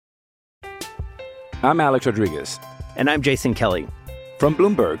I'm Alex Rodriguez. And I'm Jason Kelly. From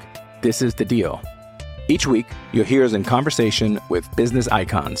Bloomberg, this is The Deal. Each week, you'll hear us in conversation with business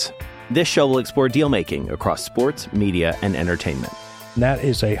icons. This show will explore deal-making across sports, media, and entertainment. That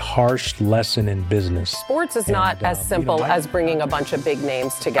is a harsh lesson in business. Sports is not as simple as bringing a bunch of big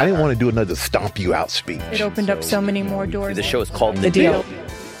names together. I didn't want to do another stomp you out speech. It opened up so many more doors. The show is called The Deal.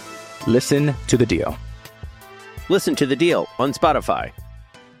 Listen to The Deal. Listen to The Deal on Spotify.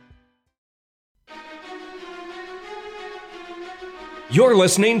 You're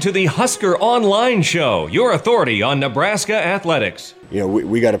listening to the Husker Online Show, your authority on Nebraska athletics. You know,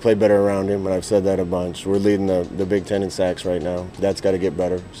 we got to play better around him, and I've said that a bunch. We're leading the Big Ten in sacks right now. That's got to get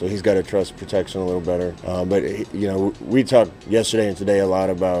better, so he's got to trust protection a little better. But, you know, we talked yesterday and today a lot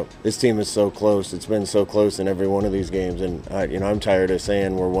about this team is so close. It's been so close in every one of these games, and, I'm tired of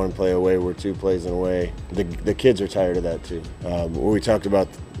saying we're one play away, we're 2 plays away. The kids are tired of that, too. What we talked about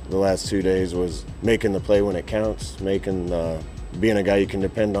the last 2 days was making the play when it counts, being a guy you can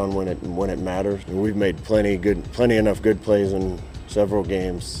depend on when it matters. And we've made plenty enough good plays in several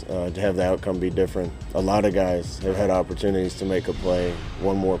games to have the outcome be different. A lot of guys have had opportunities to make a play,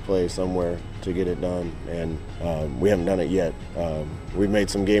 one more play somewhere to get it done, and we haven't done it yet. We've made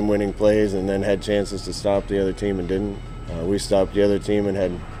some game-winning plays and then had chances to stop the other team and didn't. We stopped the other team and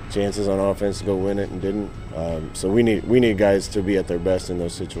had chances on offense to go win it and didn't. So we need guys to be at their best in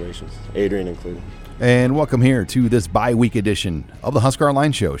those situations, Adrian included. And welcome here to this bye-week edition of the Husker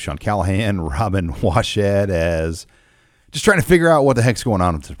Online Show. Sean Callahan, Robin Washad, as just trying to figure out what the heck's going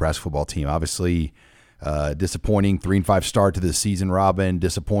on with the Nebraska football team. Obviously, disappointing 3-5 start to this season, Robin.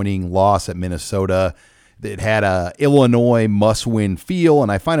 Disappointing loss at Minnesota. It had a Illinois must-win feel,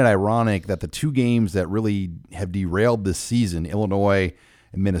 and I find it ironic that the 2 games that really have derailed this season, Illinois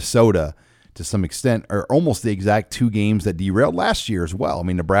and Minnesota, to some extent, are almost the exact 2 games that derailed last year as well. I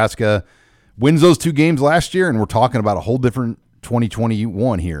mean, Nebraska wins those 2 games last year, and we're talking about a whole different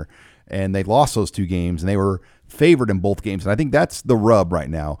 2021 here. And they lost those 2 games, and they were favored in both games. And I think that's the rub right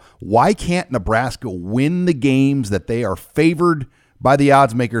now. Why can't Nebraska win the games that they are favored by the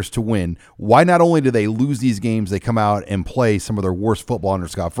odds makers to win? Why not only do they lose these games, they come out and play some of their worst football under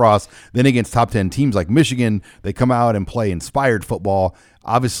Scott Frost. Then against top 10 teams like Michigan, they come out and play inspired football.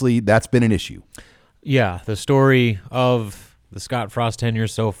 Obviously, that's been an issue. Yeah, the story of the Scott Frost tenure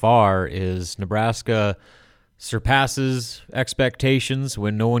so far is Nebraska surpasses expectations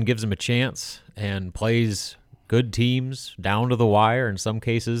when no one gives them a chance and plays good teams down to the wire. In some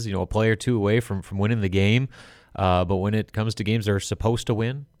cases, a play or 2 away from winning the game. But when it comes to games they're supposed to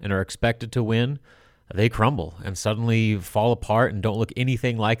win and are expected to win, they crumble and suddenly fall apart and don't look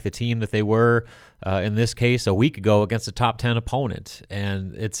anything like the team that they were, in this case, a week ago against a top 10 opponent.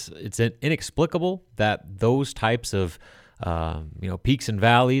 And it's inexplicable that those types of peaks and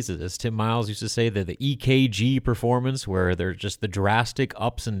valleys, as Tim Miles used to say, the EKG performance, where they're just the drastic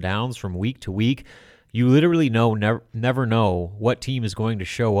ups and downs from week to week. You literally never know what team is going to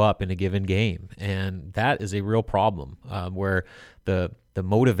show up in a given game, and that is a real problem. Where the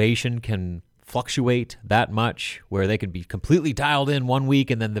motivation can fluctuate that much, where they could be completely dialed in one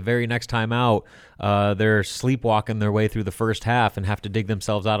week, and then the very next time out, they're sleepwalking their way through the first half and have to dig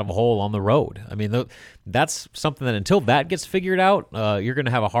themselves out of a hole on the road. I mean, that's something that until that gets figured out, you're going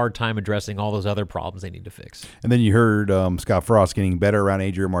to have a hard time addressing all those other problems they need to fix. And then you heard Scott Frost getting better around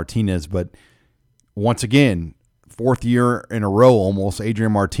Adrian Martinez, but once again, 4th year in a row almost,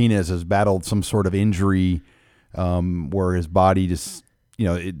 Adrian Martinez has battled some sort of injury where his body just,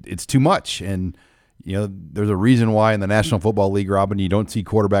 it's too much. And, there's a reason why in the National Football League, Robin, you don't see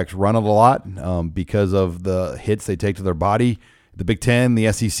quarterbacks run it a lot because of the hits they take to their body. The Big Ten, the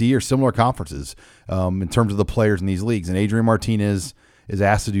SEC are similar conferences in terms of the players in these leagues. And Adrian Martinez is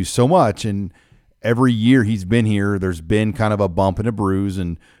asked to do so much, and every year he's been here, there's been kind of a bump and a bruise,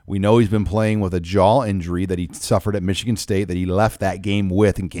 and we know he's been playing with a jaw injury that he suffered at Michigan State that he left that game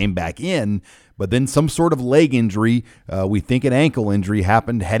with and came back in. But then some sort of leg injury, we think an ankle injury,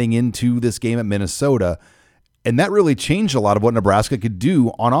 happened heading into this game at Minnesota. And that really changed a lot of what Nebraska could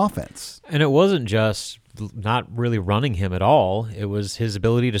do on offense. And it wasn't just not really running him at all. It was his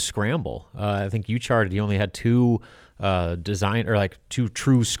ability to scramble. I think you charted he only had 2 2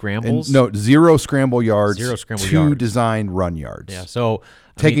 true scrambles. And no, 0 scramble yards, 2 designed run yards. Yeah, so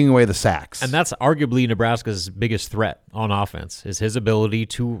taking away the sacks. And that's arguably Nebraska's biggest threat on offense, is his ability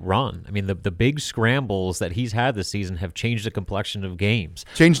to run. I mean, the big scrambles that he's had this season have changed the complexion of games.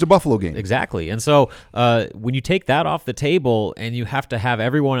 Changed the Buffalo game. Exactly. And so when you take that off the table and you have to have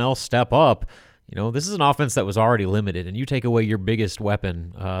everyone else step up, this is an offense that was already limited, and you take away your biggest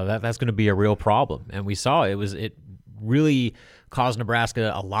weapon, that's going to be a real problem. And we saw it really caused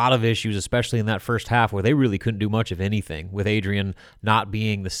Nebraska a lot of issues, especially in that first half where they really couldn't do much of anything, with Adrian not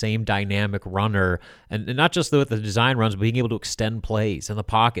being the same dynamic runner, and not just with the design runs, but being able to extend plays in the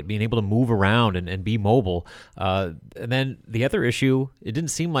pocket, being able to move around and be mobile. And then the other issue, it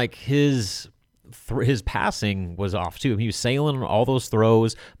didn't seem like his passing was off too. He was sailing on all those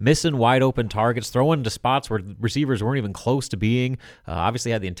throws, missing wide open targets, throwing into spots where receivers weren't even close to being.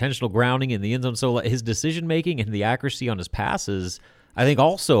 Obviously had the intentional grounding in the end zone. So his decision making and the accuracy on his passes, I think,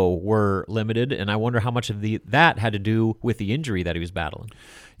 also were limited. And I wonder how much of that had to do with the injury that he was battling.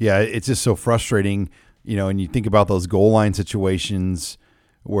 Yeah, it's just so frustrating, and you think about those goal line situations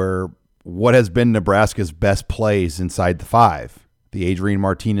where what has been Nebraska's best plays inside the 5, the Adrian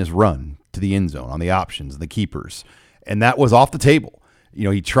Martinez run to the end zone on the options, the keepers. And that was off the table.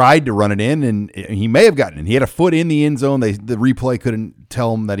 He tried to run it in, and he may have gotten in. He had a foot in the end zone. The replay couldn't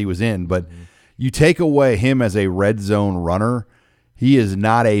tell him that he was in. But you take away him as a red zone runner, he is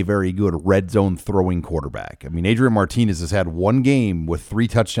not a very good red zone throwing quarterback. I mean, Adrian Martinez has had one game with 3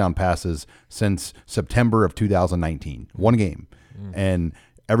 touchdown passes since September of 2019. One game. And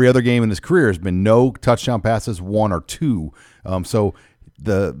every other game in his career has been no touchdown passes, 1 or 2. So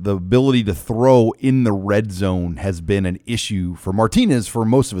the ability to throw in the red zone has been an issue for Martinez for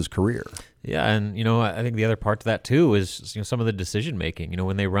most of his career. Yeah, and I think the other part to that too is some of the decision making.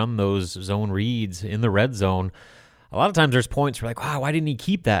 When they run those zone reads in the red zone, a lot of times there's points where like, wow, why didn't he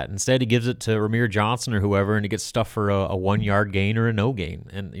keep that? Instead, he gives it to Ramir Johnson or whoever, and he gets stuff for a 1-yard gain or a no gain.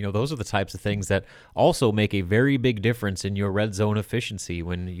 And those are the types of things that also make a very big difference in your red zone efficiency.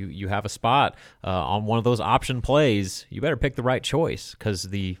 When you have a spot on one of those option plays, you better pick the right choice, because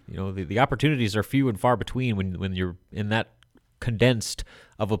the opportunities are few and far between when you're in that condensed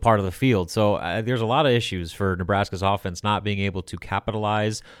of a part of the field. So there's a lot of issues for Nebraska's offense not being able to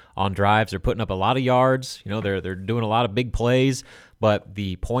capitalize on drives. They're putting up a lot of yards. They're doing a lot of big plays, but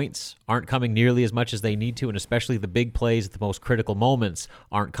the points aren't coming nearly as much as they need to, and especially the big plays at the most critical moments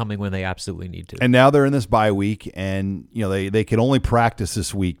aren't coming when they absolutely need to. And now they're in this bye week, and they can only practice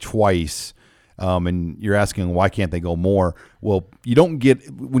this week twice. And you're asking, why can't they go more? Well, you don't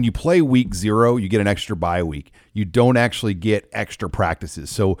get, when you play week 0, you get an extra bye week. You don't actually get extra practices.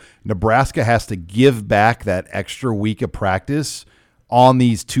 So Nebraska has to give back that extra week of practice on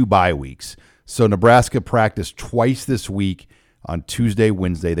these 2 bye weeks. So Nebraska practiced twice this week on Tuesday,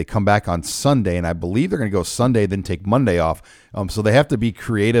 Wednesday. They come back on Sunday, and I believe they're going to go Sunday, then take Monday off. So they have to be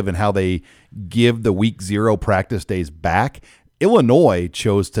creative in how they give the week 0 practice days back. Illinois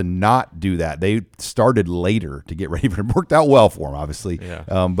chose to not do that. They started later to get ready for it. It worked out well for them, obviously.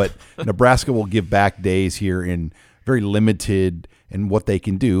 Yeah. But Nebraska will give back days here in very limited in what they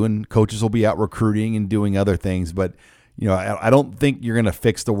can do, and coaches will be out recruiting and doing other things. But I don't think you're going to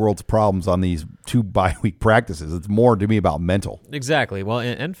fix the world's problems on these 2 bye-week practices. It's more to me about mental. Exactly. Well,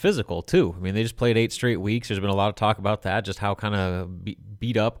 and physical too. I mean, they just played 8 straight weeks. There's been a lot of talk about that, just how kind of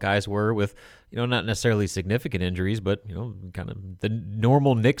beat up guys were with, not necessarily significant injuries, but, kind of the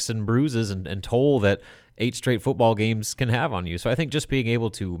normal nicks and bruises and toll that 8 straight football games can have on you. So I think just being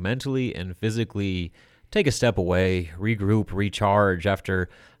able to mentally and physically take a step away, regroup, recharge after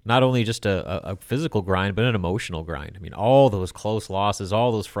not only just a physical grind, but an emotional grind. I mean, all those close losses,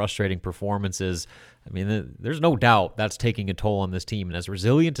 all those frustrating performances, I mean, there's no doubt that's taking a toll on this team. And as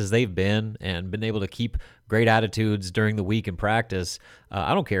resilient as they've been and been able to keep great attitudes during the week in practice,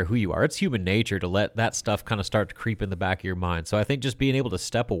 I don't care who you are. It's human nature to let that stuff kind of start to creep in the back of your mind. So I think just being able to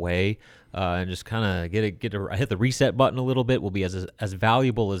step away and just kind of hit the reset button a little bit will be as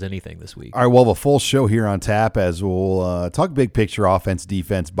valuable as anything this week. All right, well, the full show here on tap as we'll talk big picture offense,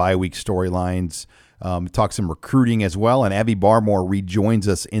 defense, bye-week storylines, talk some recruiting as well, and Abby Barmore rejoins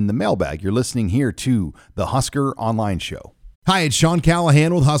us in the mailbag. You're listening here to the Husker Online Show. Hi, it's Sean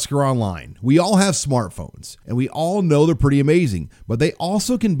Callahan with Husker Online. We all have smartphones, and we all know they're pretty amazing, but they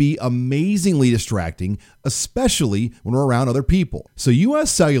also can be amazingly distracting, especially when we're around other people. So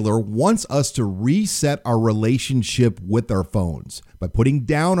US Cellular wants us to reset our relationship with our phones by putting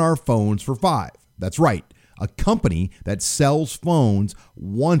down our phones for $5. That's right. A company that sells phones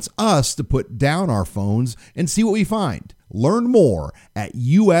wants us to put down our phones and see what we find. Learn more at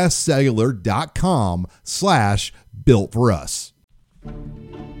uscellular.com/built for us.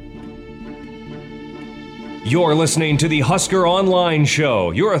 You're listening to the Husker Online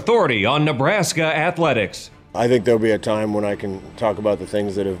Show, your authority on Nebraska athletics. I think there'll be a time when I can talk about the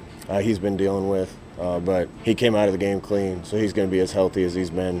things that he's been dealing with, but he came out of the game clean, so he's going to be as healthy as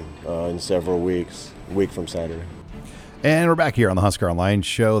he's been in several weeks, a week from Saturday. And we're back here on the Husker Online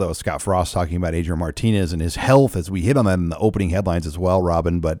Show. That was Scott Frost talking about Adrian Martinez and his health, as we hit on that in the opening headlines as well,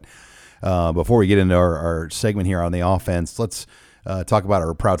 Robin. But Before we get into our segment here on the offense, let's talk about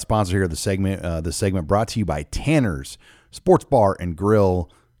our proud sponsor here of the segment. The segment brought to you by Tanner's Sports Bar and Grill.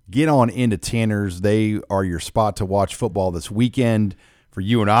 Get on into Tanner's. They are your spot to watch football this weekend. For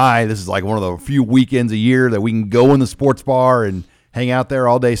you and I, this is like one of the few weekends a year that we can go in the sports bar and hang out there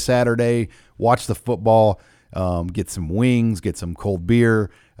all day Saturday, watch the football, get some wings, get some cold beer.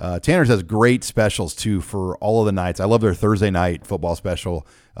 Tanner's has great specials, too, for all of the nights. I love their Thursday night football special.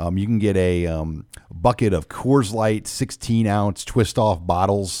 You can get a bucket of Coors Light 16-ounce twist-off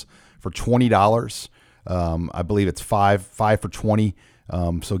bottles for $20. I believe it's five for $20.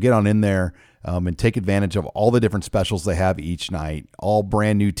 So get on in there and take advantage of all the different specials they have each night. All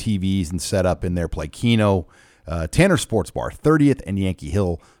brand new TVs and set up in their Play Keno. Tanner Sports Bar, 30th and Yankee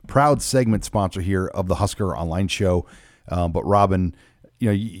Hill, proud segment sponsor here of the Husker Online Show. But Robin,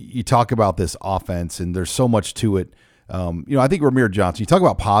 you talk about this offense, and there's so much to it. I think Rahmir Johnson, you talk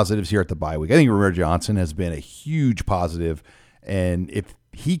about positives here at the bye week. I think Rahmir Johnson has been a huge positive, and if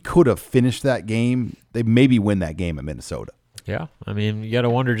he could have finished that game, they maybe win that game at Minnesota. Yeah, I mean, you got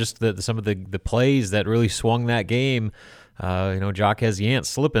to wonder just some of the plays that really swung that game. Jaquez Yant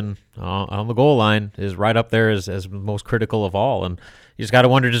slipping on the goal line is right up there as most critical of all. And you just got to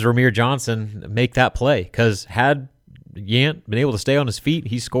wonder, does Rahmir Johnson make that play? Because had Yant been able to stay on his feet,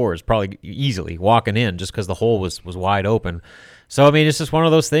 he scores probably easily walking in just because the hole was wide open. So, I mean, it's just one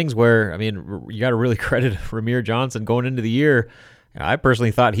of those things where, I mean, you got to really credit Rahmir Johnson going into the year. I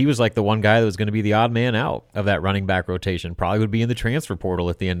personally thought he was like the one guy that was going to be the odd man out of that running back rotation. Probably would be in the transfer portal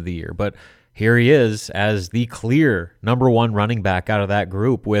at the end of the year. But here he is as the clear number one running back out of that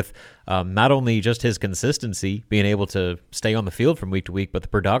group with not only just his consistency, being able to stay on the field from week to week, but the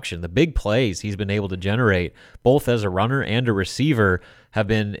production, the big plays he's been able to generate, both as a runner and a receiver, have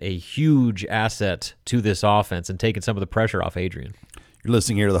been a huge asset to this offense and taken some of the pressure off Adrian. You're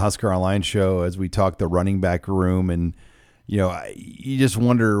listening here to the Husker Online Show as we talk the running back room, and you just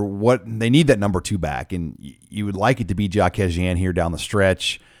wonder what they need, that number two back, and you would like it to be Jaquez Yant here down the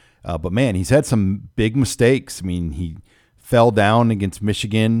stretch. But man, he's had some big mistakes. I mean, he fell down against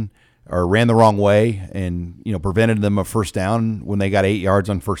Michigan or ran the wrong way and, prevented them a first down when they got 8 yards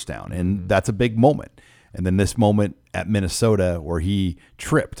on first down. And that's a big moment. And then this moment at Minnesota where he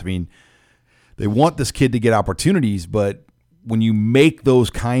tripped. I mean, they want this kid to get opportunities, but when you make those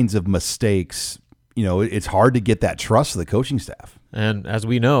kinds of mistakes, it's hard to get that trust of the coaching staff. And as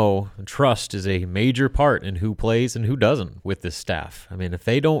we know, trust is a major part in who plays and who doesn't with this staff. I mean, if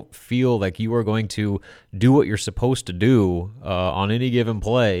they don't feel like you are going to do what you're supposed to do on any given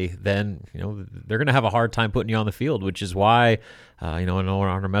play, then they're going to have a hard time putting you on the field, which is why, on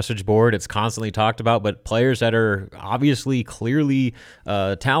our message board, it's constantly talked about, but players that are obviously clearly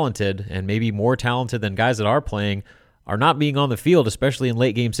talented and maybe more talented than guys that are playing are not being on the field, especially in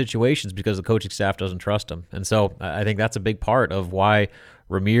late game situations, because the coaching staff doesn't trust them. And so I think that's a big part of why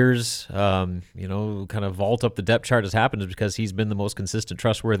Rahmir's, kind of vault up the depth chart has happened, is because he's been the most consistent,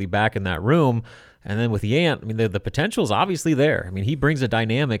 trustworthy back in that room. And then with Yant, I mean, the potential is obviously there. I mean, he brings a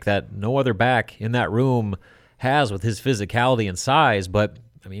dynamic that no other back in that room has with his physicality and size. But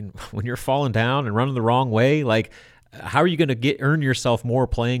I mean, when you're falling down and running the wrong way, how are you going to earn yourself more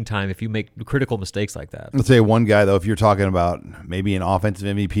playing time if you make critical mistakes like that? Let's say one guy, though, if you're talking about maybe an offensive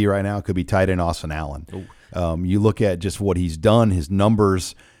MVP right now, it could be tight end Austin Allen. You look at just what he's done, his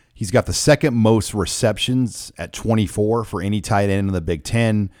numbers. He's got the second most receptions at 24 for any tight end in the Big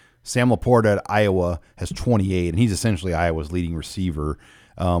Ten. Sam Laporta at Iowa has 28, and he's essentially Iowa's leading receiver.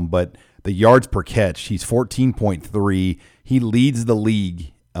 But the yards per catch, he's 14.3. He leads the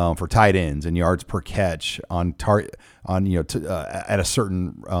league for tight ends and yards per catch at a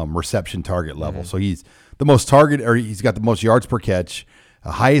certain reception target level. So he's the most he's got the most yards per catch,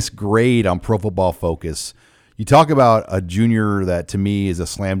 highest grade on Pro Football Focus. You talk about a junior that to me is a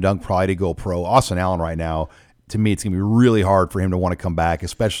slam dunk probably to go pro. Austin Allen right now, to me, it's going to be really hard for him to want to come back,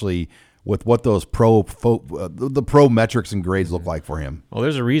 especially with what those the pro metrics and grades look like for him. Well,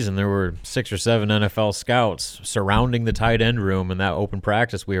 there's a reason there were 6 or 7 NFL scouts surrounding the tight end room in that open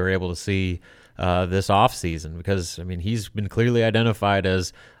practice we were able to see this offseason, because, I mean, he's been clearly identified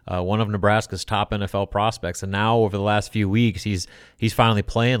as one of Nebraska's top NFL prospects, and now over the last few weeks he's finally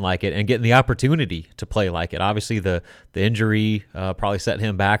playing like it and getting the opportunity to play like it. Obviously the injury probably set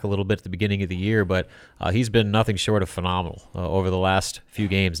him back a little bit at the beginning of the year, but he's been nothing short of phenomenal over the last few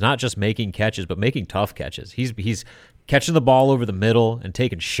games, not just making catches but making tough catches. He's catching the ball over the middle and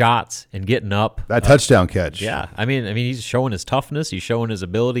taking shots and getting up. That touchdown catch. Yeah. I mean, he's showing his toughness. He's showing his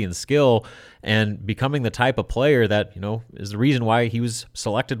ability and skill and becoming the type of player that, is the reason why he was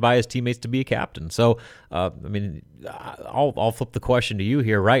selected by his teammates to be a captain. So, I'll flip the question to you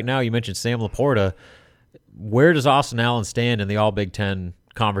here. Right now, you mentioned Sam Laporta. Where does Austin Allen stand in the All Big Ten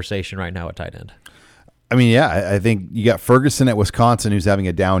conversation right now at tight end? I mean, yeah, I think you got Ferguson at Wisconsin who's having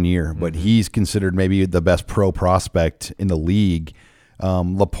a down year, but he's considered maybe the best pro prospect in the league.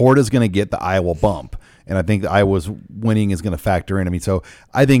 Laporta's going to get the Iowa bump, and I think the Iowa's winning is going to factor in. I mean, so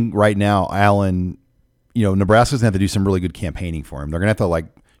I think right now, Allen, Nebraska's going to have to do some really good campaigning for him. They're going to have to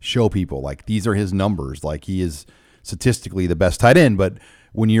show people these are his numbers. He is statistically the best tight end, but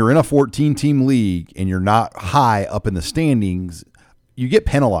when you're in a 14-team league and you're not high up in the standings, you get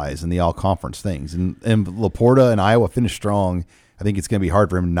penalized in the all-conference things. And Laporta and Iowa finish strong. I think it's going to be hard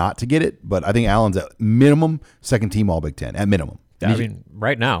for him not to get it, but I think Allen's at minimum second-team All-Big Ten, at minimum. I mean,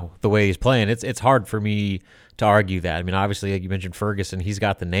 right now, the way he's playing, it's hard for me to argue that. I mean, obviously, like you mentioned Ferguson, he's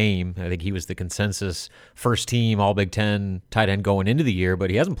got the name. I think he was the consensus first-team All-Big Ten tight end going into the year,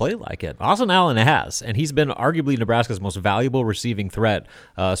 but he hasn't played like it. Austin Allen has, and he's been arguably Nebraska's most valuable receiving threat,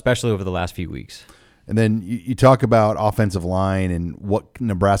 especially over the last few weeks. And then you talk about offensive line and what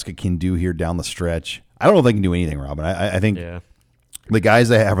Nebraska can do here down the stretch. I don't know if they can do anything, Robin. I think the guys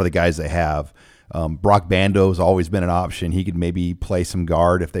they have are the guys they have. Brock Bando's always been an option. He could maybe play some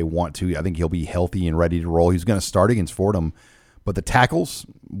guard if they want to. I think he'll be healthy and ready to roll. He's going to start against Fordham. But the tackles,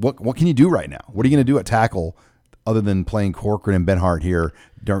 what can you do right now? What are you going to do at tackle other than playing Corcoran and Benhart here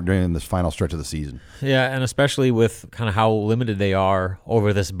during this final stretch of the season? Yeah, and especially with kind of how limited they are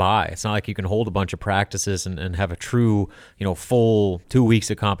over this bye. It's not like you can hold a bunch of practices and have a true, full 2 weeks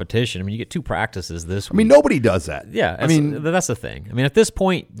of competition. I mean, you get 2 practices this week. I mean, nobody does that. Yeah, that's the thing. I mean, at this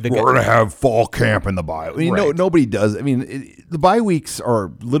point, we're going to have fall camp in the bye. I mean, nobody does. I mean, the bye weeks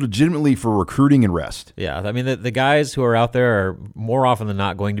are legitimately for recruiting and rest. Yeah, I mean, the guys who are out there are more often than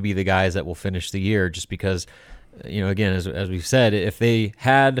not going to be the guys that will finish the year just because – again, as we've said, if they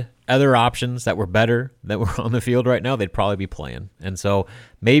had other options that were better that were on the field right now, they'd probably be playing. And so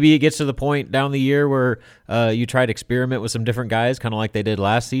maybe it gets to the point down the year where you try to experiment with some different guys, kind of like they did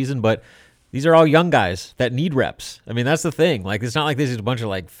last season. But these are all young guys that need reps. I mean, that's the thing. It's not like this is a bunch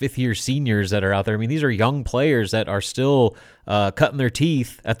of fifth-year seniors that are out there. I mean, these are young players that are still cutting their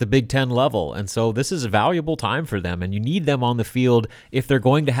teeth at the Big Ten level. And so this is a valuable time for them, and you need them on the field if they're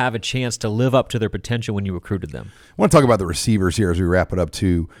going to have a chance to live up to their potential when you recruited them. I want to talk about the receivers here as we wrap it up,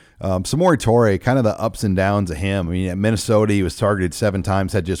 too. Samori Torre, kind of the ups and downs of him. I mean, at Minnesota, he was targeted 7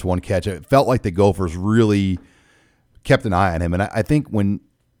 times, had just 1 catch. It felt like the Gophers really kept an eye on him. And I think when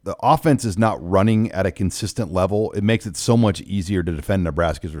the offense is not running at a consistent level, it makes it so much easier to defend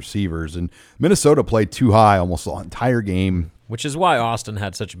Nebraska's receivers. And Minnesota played too high almost the entire game. Which is why Austin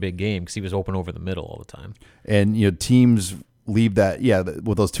had such a big game, because he was open over the middle all the time. And, teams leave that,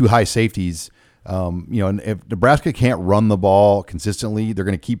 with those 2 high safeties, and if Nebraska can't run the ball consistently, they're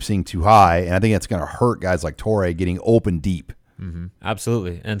going to keep seeing too high. And I think that's going to hurt guys like Torre getting open deep. Mm-hmm.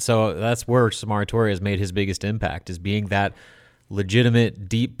 Absolutely. And so that's where Samori Torre has made his biggest impact, is being that legitimate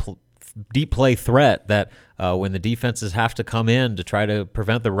deep play threat that when the defenses have to come in to try to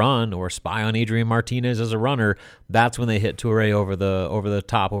prevent the run or spy on Adrian Martinez as a runner, that's when they hit Toure over the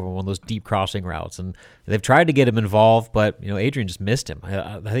top over one of those deep crossing routes. And they've tried to get him involved, but Adrian just missed him.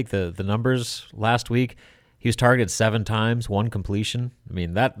 I think the numbers last week, he was targeted 7 times, 1 completion. I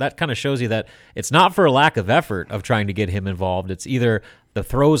mean, that kind of shows you that it's not for a lack of effort of trying to get him involved. It's either the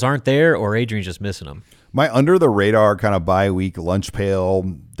throws aren't there or Adrian's just missing them. My under-the-radar kind of bye-week lunch pail,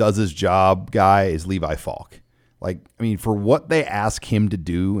 does his job guy is Levi Falk. For what they ask him to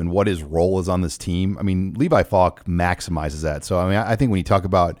do and what his role is on this team, Levi Falk maximizes that. So, I think when you talk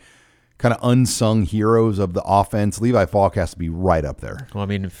about kind of unsung heroes of the offense, Levi Falk has to be right up there. Well,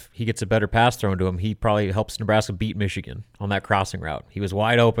 if he gets a better pass thrown to him, he probably helps Nebraska beat Michigan on that crossing route. He was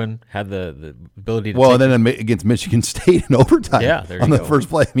wide open, had the ability to and then against Michigan State in overtime on the first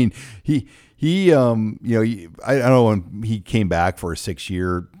play. He I don't know, when he came back for a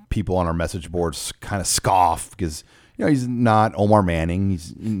 6-year, people on our message boards kind of scoff because, he's not Omar Manning.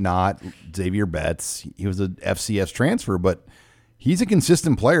 He's not Xavier Betts. He was a FCS transfer, but he's a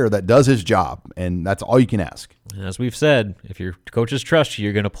consistent player that does his job, and that's all you can ask. And as we've said, if your coaches trust you,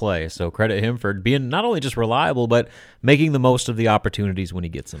 you're going to play. So credit him for being not only just reliable, but making the most of the opportunities when he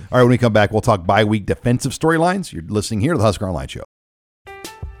gets them. All right, when we come back, we'll talk bye-week defensive storylines. You're listening here to the Husker Online Show.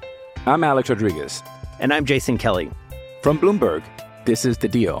 I'm Alex Rodriguez. And I'm Jason Kelly. From Bloomberg, this is The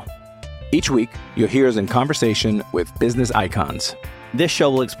Deal. Each week, you'll hear us in conversation with business icons. This show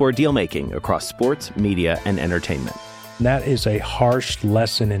will explore deal-making across sports, media, and entertainment. And that is a harsh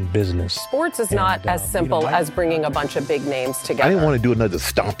lesson in business. Sports is not as simple as bringing a bunch of big names together. I didn't want to do another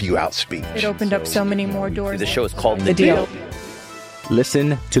stomp you out speech. It opened up so many more doors. The show is called The Deal.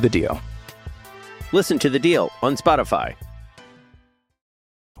 Listen to the deal. Listen to The Deal on Spotify.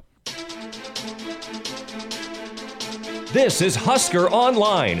 This is Husker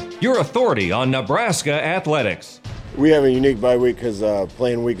Online, your authority on Nebraska athletics. We have a unique bye week because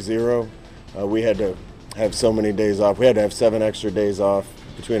playing week 0, we had to have so many days off. We had to have 7 extra days off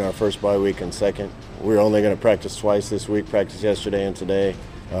between our first bye week and second. We're only going to practice twice this week, practice yesterday and today.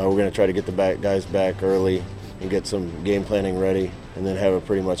 We're going to try to get the guys back early and get some game planning ready, and then have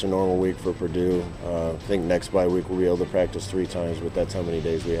pretty much a normal week for Purdue. I think next bye week we'll be able to practice 3 times, but that's how many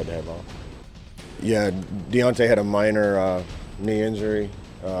days we had to have off. Yeah, Deontay had a minor knee injury.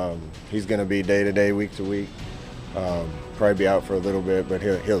 He's going to be day-to-day, week-to-week. Probably be out for a little bit, but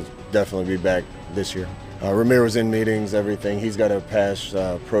he'll definitely be back this year. Ramir was in meetings, everything. He's got to pass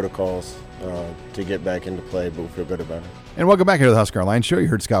protocols to get back into play, but we feel good about it. And welcome back here to the Husker Online Show. You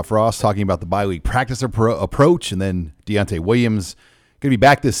heard Scott Frost talking about the bye week practice approach, and then Deontay Williams going to be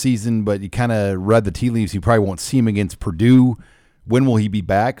back this season, but you kind of read the tea leaves. You probably won't see him against Purdue. When will he be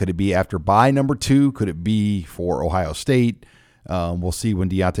back? Could it be after bye number 2? Could it be for Ohio State? We'll see when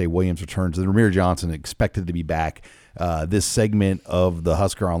Deontay Williams returns. And Ramir Johnson expected to be back. This segment of the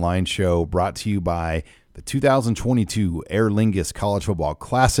Husker Online Show brought to you by the 2022 Aer Lingus College Football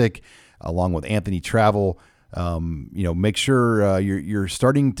Classic, along with Anthony Travel. Make sure you're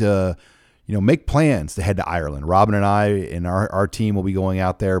starting to, make plans to head to Ireland. Robin and I and our team will be going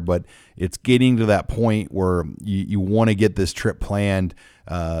out there, but it's getting to that point where you want to get this trip planned.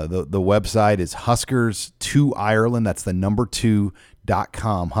 The website is Huskers2Ireland. That's the number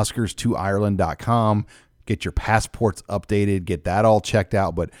 2.com, Huskers2Ireland.com. Get your passports updated, get that all checked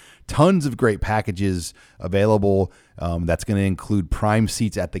out, but tons of great packages available. That's going to include prime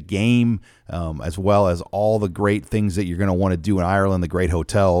seats at the game, as well as all the great things that you're going to want to do in Ireland, the great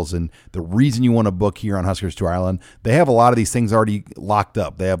hotels. And the reason you want to book here on Huskers to Ireland, they have a lot of these things already locked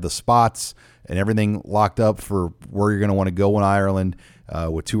up. They have the spots and everything locked up for where you're going to want to go in Ireland,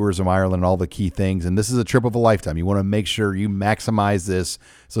 with Tourism Ireland and all the key things. And this is a trip of a lifetime. You want to make sure you maximize this.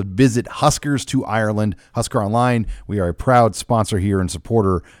 So visit Huskers to Ireland, Husker Online. We are a proud sponsor here and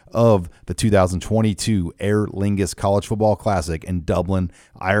supporter of the 2022 Aer Lingus College Football Classic in Dublin,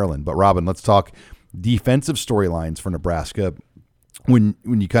 Ireland. But Robin, let's talk defensive storylines for Nebraska. When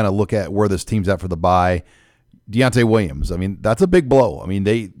you kind of look at where this team's at for the bye, Deontay Williams, I mean, that's a big blow. I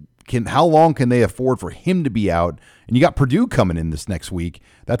mean, how long can they afford for him to be out? And you got Purdue coming in this next week.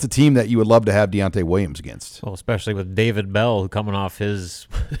 That's a team that you would love to have Deontay Williams against. Well, especially with David Bell coming off his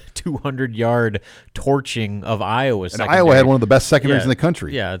 200-yard torching of Iowa. And Iowa had one of the best secondaries in the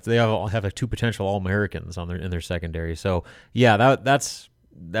country. Yeah, they have 2 potential All-Americans in their secondary. So, yeah, that's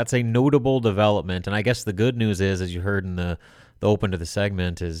a notable development. And I guess the good news is, as you heard in the open to the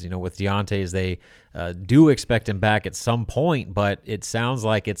segment, is, with Deontay's, they do expect him back at some point, but it sounds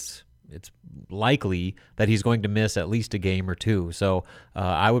like it's likely that he's going to miss at least a game or 2. So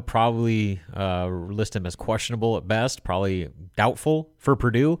I would probably list him as questionable at best, probably doubtful for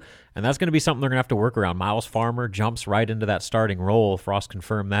Purdue, and that's going to be something they're going to have to work around. Miles Farmer jumps right into that starting role. Frost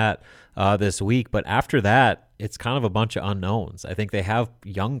confirmed that this week, but after that, it's kind of a bunch of unknowns. I think they have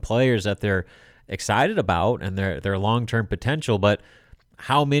young players that they're excited about and their long-term potential, but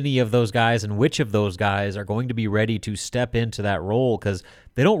how many of those guys and which of those guys are going to be ready to step into that role? Because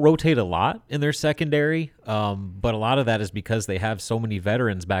they don't rotate a lot in their secondary, but a lot of that is because they have so many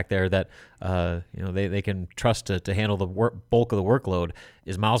veterans back there that they can trust to handle the bulk of the workload.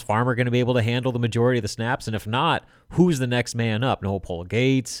 Is Miles Farmer going to be able to handle the majority of the snaps? And if not, who's the next man up? Noah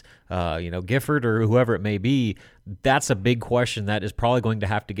Pola-Gates, Gifford, or whoever it may be. That's a big question that is probably going to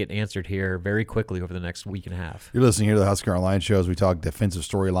have to get answered here very quickly over the next week and a half. You're listening here to the Husker Online Show as we talk defensive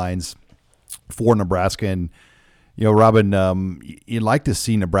storylines for Nebraska. And, Robin, you'd like to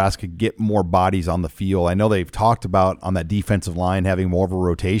see Nebraska get more bodies on the field. I know they've talked about on that defensive line having more of a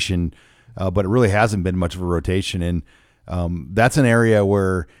rotation, but it really hasn't been much of a rotation. And that's an area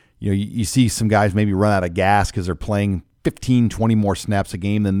where, you see some guys maybe run out of gas because they're playing 15, 20 more snaps a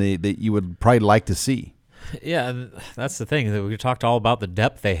game than that you would probably like to see. Yeah, that's the thing. We talked all about the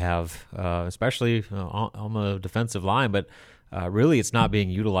depth they have, especially on the defensive line, but really it's not being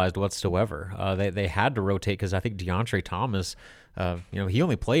utilized whatsoever. They had to rotate because I think DeAndre Thomas, he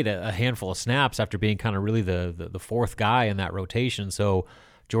only played a handful of snaps after being kind of really the fourth guy in that rotation. So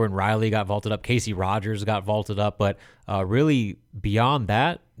Jordan Riley got vaulted up, Casey Rogers got vaulted up, but really beyond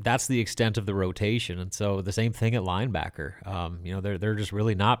that, that's the extent of the rotation. And so the same thing at linebacker. They're just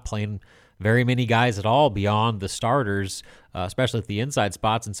really not playing very many guys at all beyond the starters, especially at the inside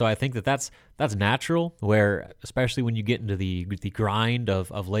spots. And so I think that's natural, where especially when you get into the grind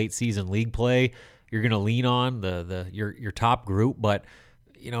of late season league play, you're going to lean on your top group. But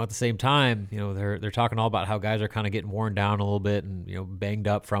at the same time, they're talking all about how guys are kind of getting worn down a little bit and banged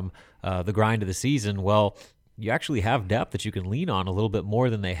up from the grind of the season. Well, you actually have depth that you can lean on a little bit more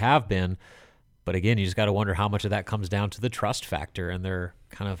than they have been. But again, you just got to wonder how much of that comes down to the trust factor and their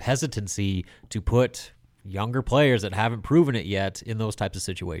kind of hesitancy to put younger players that haven't proven it yet in those types of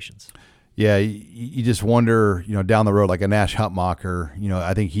situations. Yeah, you just wonder, down the road, like a Nash Hutmacher,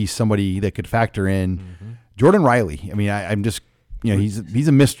 I think he's somebody that could factor in. Mm-hmm. Jordan Riley, I mean, I'm just, he's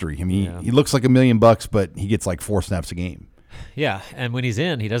a mystery. I mean, he looks like $1 million, but he gets like 4 snaps a game. Yeah, and when he's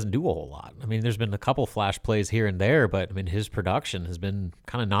in, he doesn't do a whole lot. I mean, there's been a couple flash plays here and there, but I mean, his production has been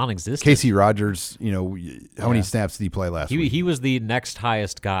kind of non-existent. Casey Rogers, how many snaps did he play last week? He was the next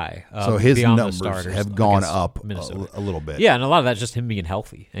highest guy. So his numbers have gone up a little bit. Yeah, and a lot of that's just him being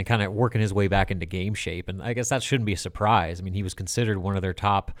healthy and kind of working his way back into game shape. And I guess that shouldn't be a surprise. I mean, he was considered one of their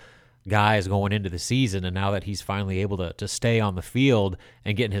top guys going into the season, and now that he's finally able to stay on the field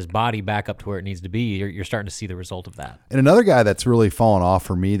and getting his body back up to where it needs to be, you're starting to see the result of that. And another guy that's really fallen off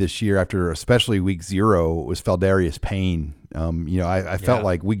for me this year, after especially week 0, was Feldarius Payne. I felt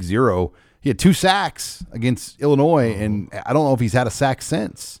like week 0, he had 2 sacks against Illinois, and I don't know if he's had a sack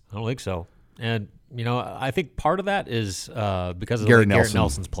since. I don't think so. And I think part of that is because of Garrett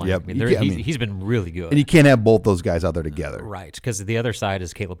Nelson's playing. Yep. I mean, he's been really good. And you can't have both those guys out there together. Right, because the other side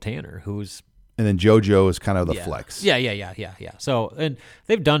is Caleb Tanner, who's... And then JoJo is kind of the flex. Yeah. So, and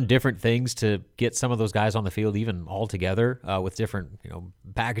they've done different things to get some of those guys on the field, even all together with different,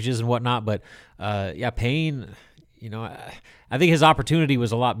 packages and whatnot. But, Payne... I think his opportunity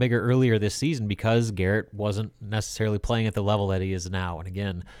was a lot bigger earlier this season because Garrett wasn't necessarily playing at the level that he is now. And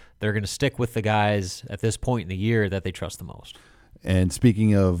again, they're going to stick with the guys at this point in the year that they trust the most. And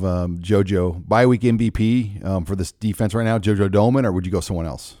speaking of JoJo, bye-week MVP for this defense right now, JoJo Domann, or would you go someone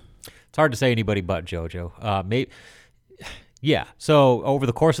else? It's hard to say anybody but JoJo. Yeah. So over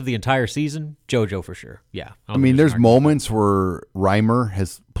the course of the entire season, JoJo for sure. Yeah. I mean, there's moments where Reimer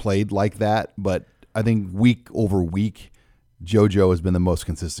has played like that, but I think week over week, JoJo has been the most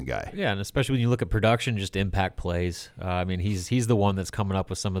consistent guy. Yeah, and especially when you look at production, just impact plays. I mean, he's the one that's coming up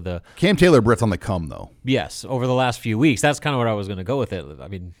with some of the... Cam Taylor-Britt's on the come, though. Yes, over the last few weeks. That's kind of what I was going to go with it. I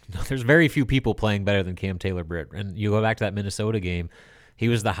mean, there's very few people playing better than Cam Taylor-Britt. And you go back to that Minnesota game, he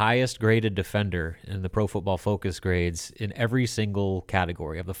was the highest graded defender in the Pro Football Focus grades in every single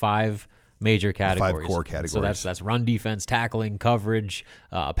category of the 5 major categories. 5 core categories. So that's run defense, tackling, coverage,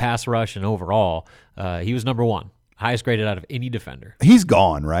 pass rush, and overall. He was number 1. Highest graded out of any defender. He's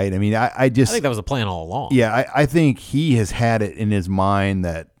gone, right? I mean, I think that was the plan all along. Yeah, I think he has had it in his mind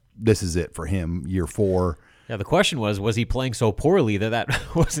that this is it for him, year 4. Yeah, the question was he playing so poorly that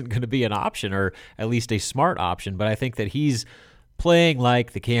wasn't going to be an option, or at least a smart option? But I think that he's playing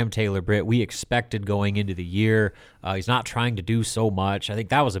like the Cam Taylor-Britt we expected going into the year. He's not trying to do so much. I think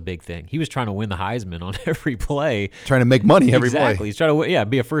that was a big thing. He was trying to win the Heisman on every play. Trying to make money every play. Exactly. He's trying to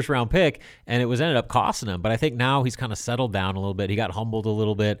be a first-round pick, and it was ended up costing him. But I think now he's kind of settled down a little bit. He got humbled a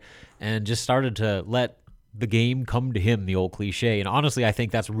little bit and just started to let the game come to him, the old cliche. And honestly, I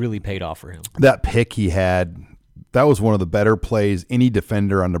think that's really paid off for him. That pick he had, that was one of the better plays any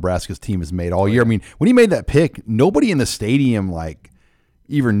defender on Nebraska's team has made all year. I mean, when he made that pick, nobody in the stadium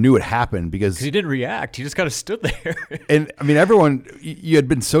even knew it happened because he didn't react. He just kind of stood there. And I mean, everyone, you had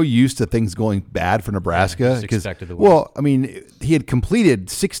been so used to things going bad for Nebraska because, I mean, he had completed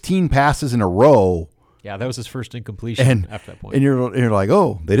 16 passes in a row. Yeah, that was his first incompletion after that point. And you're like,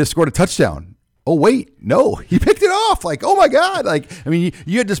 oh, they just scored a touchdown. Oh, wait, no, he picked it off. Like, oh, my God. Like, I mean,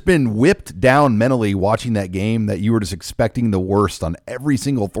 you had just been whipped down mentally watching that game that you were just expecting the worst on every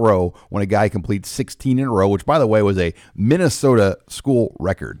single throw when a guy completes 16 in a row, which, by the way, was a Minnesota school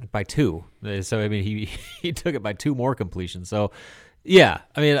record. By 2. So, I mean, he took it by 2 more completions. So, yeah,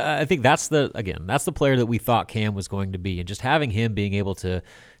 I mean, I think that's the player that we thought Cam was going to be. And just having him being able to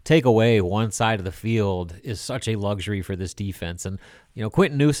take away one side of the field is such a luxury for this defense. And,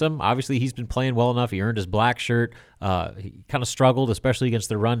 Quentin Newsome, obviously he's been playing well enough. He earned his black shirt. He kind of struggled, especially against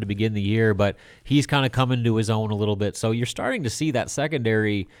the run to begin the year, but he's kind of coming to his own a little bit. So you're starting to see that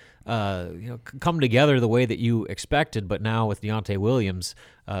secondary come together the way that you expected. But now with Deontay Williams,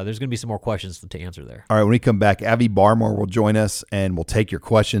 there's going to be some more questions to answer there. All right, when we come back, Avi Barmore will join us, and we'll take your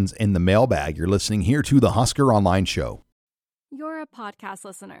questions in the mailbag. You're listening here to the Husker Online Show. You're a podcast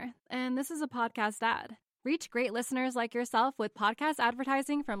listener, and this is a podcast ad. Reach great listeners like yourself with podcast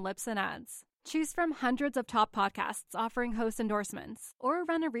advertising from Libsyn Ads. Choose from hundreds of top podcasts offering host endorsements, or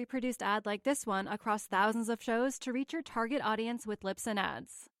run a reproduced ad like this one across thousands of shows to reach your target audience with Libsyn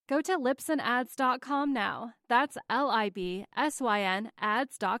Ads. Go to libsynads.com now. That's LIBSYN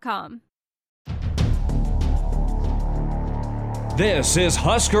ads.com. This is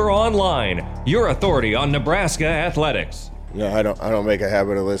Husker Online, your authority on Nebraska athletics. No, I don't make a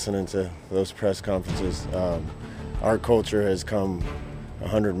habit of listening to those press conferences. Our culture has come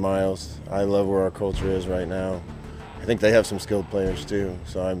 100 miles. I love where our culture is right now. I think they have some skilled players too,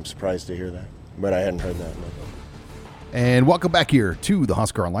 so I'm surprised to hear that. But I hadn't heard that. And welcome back here to the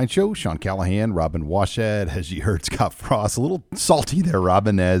Husker Online Show. Sean Callahan, Robin Washad. As you heard, Scott Frost, a little salty there,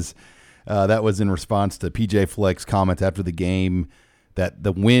 Robin, as that was in response to PJ Fleck's comment after the game that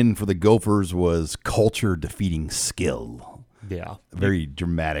the win for the Gophers was culture defeating skill. Yeah. Very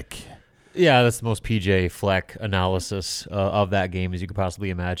dramatic. Yeah, that's the most PJ Fleck analysis of that game as you could possibly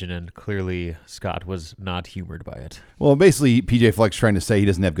imagine, and clearly Scott was not humored by it. Well, basically, PJ Fleck's trying to say he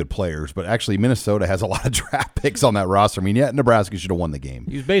doesn't have good players, but actually Minnesota has a lot of draft picks on that roster. I mean, yeah, Nebraska should have won the game.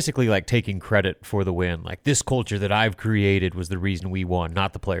 He was basically like taking credit for the win. Like, this culture that I've created was the reason we won,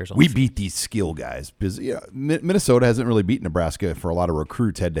 not the players. We beat these skill guys because Minnesota hasn't really beaten Nebraska for a lot of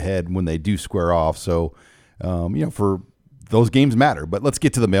recruits head-to-head when they do square off. So, for those games matter. But let's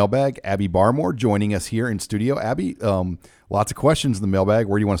get to the mailbag. Abby Barmore joining us here in studio. Abby, lots of questions in the mailbag.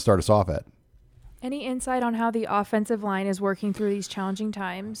 Where do you want to start us off at? Any insight on how the offensive line is working through these challenging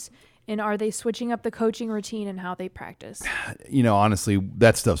times? And are they switching up the coaching routine and how they practice? Honestly,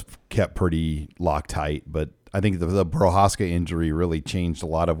 that stuff's kept pretty Loctite. But I think the Prohaska injury really changed a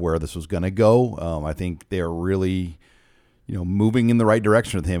lot of where this was going to go. I think they're really moving in the right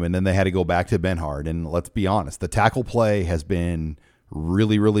direction with him. And then they had to go back to Benhard. And let's be honest, the tackle play has been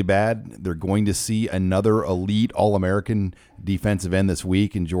really, really bad. They're going to see another elite All-American defensive end this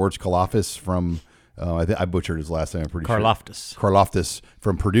week, and George Karlaftis from, I butchered his last name, I'm pretty sure. Karlaftis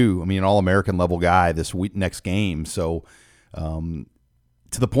from Purdue. I mean, an All-American level guy this week, next game. So,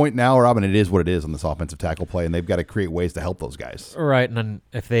 to the point now, Robin, it is what it is on this offensive tackle play, and they've got to create ways to help those guys. Right, and then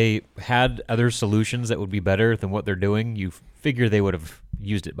if they had other solutions that would be better than what they're doing, you figure they would have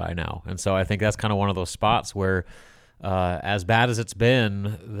used it by now. And so I think that's kind of one of those spots where, as bad as it's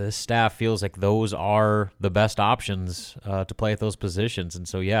been, the staff feels like those are the best options to play at those positions. And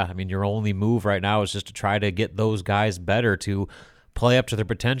so, yeah, I mean, your only move right now is just to try to get those guys better to play up to their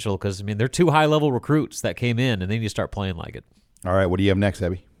potential because, I mean, they're two high-level recruits that came in, and they need to start playing like it. All right, what do you have next,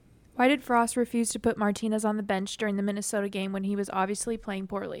 Abby? Why did Frost refuse to put Martinez on the bench during the Minnesota game when he was obviously playing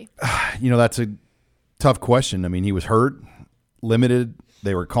poorly? That's a tough question. I mean, he was hurt, limited.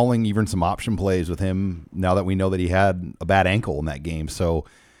 They were calling even some option plays with him now that we know that he had a bad ankle in that game. So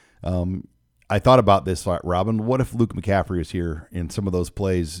I thought about this, Robin. What if Luke McCaffrey was here in some of those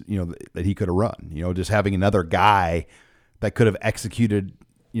plays, that he could have run? Just having another guy that could have executed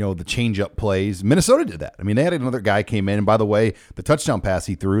the change-up plays. Minnesota did that. I mean, they had another guy came in, and by the way, the touchdown pass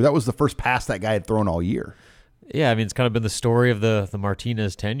he threw, that was the first pass that guy had thrown all year. Yeah, I mean, it's kind of been the story of the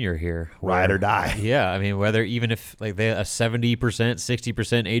Martinez tenure here. Ride or die. Yeah, I mean, whether even if they a 70%,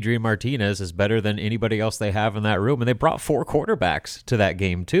 60% Adrian Martinez is better than anybody else they have in that room, and they brought 4 quarterbacks to that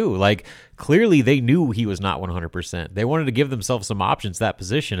game too. Like, clearly they knew he was not 100%. They wanted to give themselves some options at that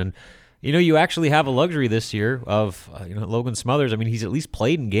position, and you actually have a luxury this year of, Logan Smothers. I mean, he's at least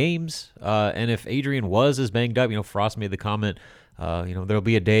played in games. And if Adrian was as banged up, Frost made the comment, there'll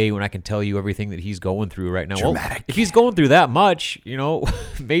be a day when I can tell you everything that he's going through right now. Dramatic. Well, if he's going through that much,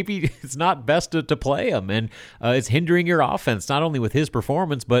 maybe it's not best to play him. And it's hindering your offense, not only with his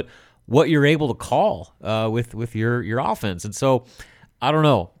performance, but what you're able to call with your offense. And so, I don't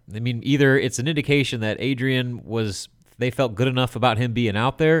know. I mean, either it's an indication that Adrian they felt good enough about him being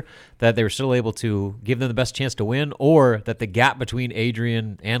out there that they were still able to give them the best chance to win, or that the gap between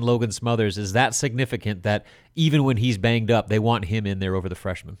Adrian and Logan Smothers is that significant that even when he's banged up, they want him in there over the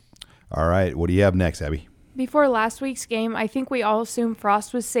freshman. All right, what do you have next, Abby? Before last week's game, I think we all assumed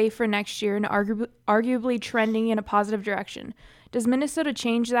Frost was safe for next year and arguably trending in a positive direction. Does Minnesota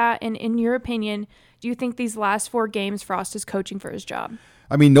change that? And in your opinion, do you think these last 4 games Frost is coaching for his job?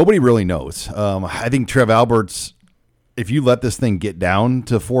 I mean, nobody really knows. I think Trev Alberts, if you let this thing get down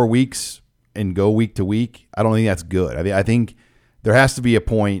to 4 weeks and go week to week, I don't think that's good. I mean, I think there has to be a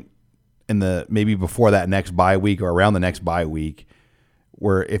point in maybe before that next bye week or around the next bye week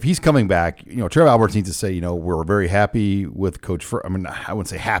where if he's coming back, Trev Alberts needs to say, we're very happy with Coach I wouldn't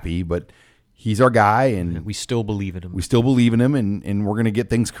say happy, but he's our guy and we still believe in him. We still believe in him and we're going to get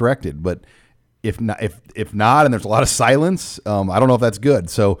things corrected. But if not, and there's a lot of silence, I don't know if that's good.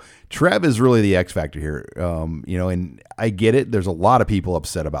 So Trev is really the X factor here. And I get it. There's a lot of people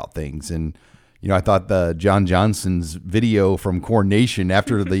upset about things, and I thought the John Johnson's video from Corn Nation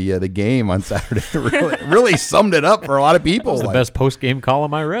after the game on Saturday really summed it up for a lot of people. That was the best post game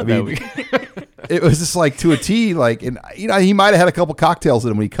column I read that week. It was just like to a T. Like, and he might have had a couple cocktails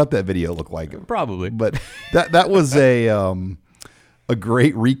in him when he cut that video. It looked like it. Probably, but that was a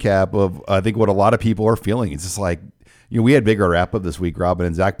great recap of I think what a lot of people are feeling. It's just like, we had Big R wrap up this week, Robin,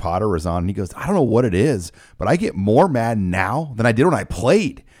 and Zach Potter was on, and he goes, I don't know what it is, but I get more mad now than I did when I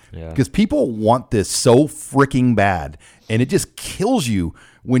played. Because people want this so freaking bad, and it just kills you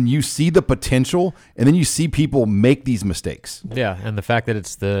when you see the potential and then you see people make these mistakes. Yeah, and the fact that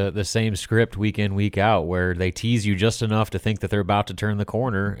it's the same script week in, week out, where they tease you just enough to think that they're about to turn the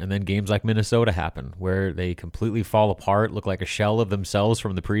corner, and then games like Minnesota happen, where they completely fall apart, look like a shell of themselves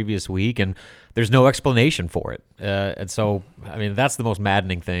from the previous week, and there's no explanation for it. And so, that's the most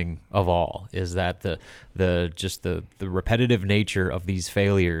maddening thing of all, is that the repetitive nature of these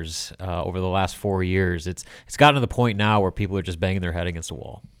failures over the last 4 years. It's gotten to the point now where people are just banging their head against the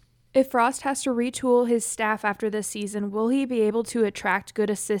wall. If Frost has to retool his staff after this season, will he be able to attract good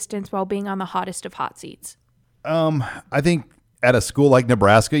assistants while being on the hottest of hot seats? I think at a school like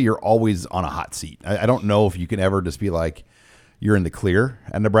Nebraska, you're always on a hot seat. I don't know if you can ever just be like you're in the clear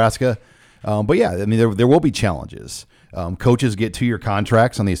at Nebraska. But yeah, there will be challenges. Coaches get 2-year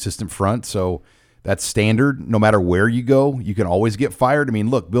contracts on the assistant front, so that's standard. No matter where you go, you can always get fired.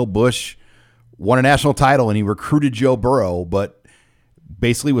 Look, Bill Busch won a national title and he recruited Joe Burrow, but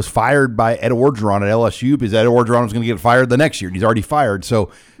basically was fired by Ed Orgeron at LSU because Ed Orgeron was going to get fired the next year, and he's already fired.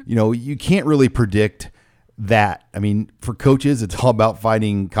 So, you can't really predict that. For coaches, it's all about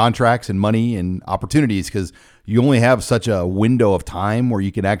finding contracts and money and opportunities because you only have such a window of time where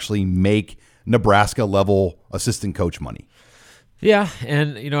you can actually make Nebraska level assistant coach money. Yeah,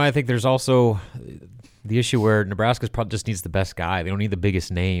 and I think there's also the issue where Nebraska probably just needs the best guy. They don't need the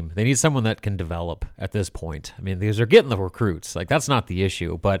biggest name. They need someone that can develop at this point. Because they're getting the recruits. Like, that's not the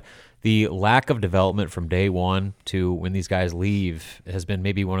issue, but the lack of development from day one to when these guys leave has been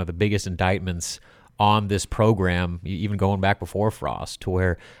maybe one of the biggest indictments on this program, even going back before Frost, to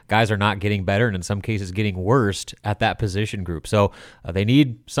where guys are not getting better and in some cases getting worse at that position group. So they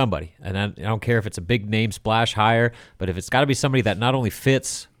need somebody, and I don't care if it's a big name splash hire, but if it's got to be somebody that not only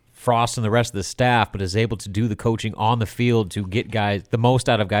fits Frost and the rest of the staff, but is able to do the coaching on the field to get guys the most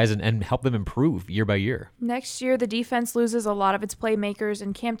out of guys and help them improve year by year. Next year, the defense loses a lot of its playmakers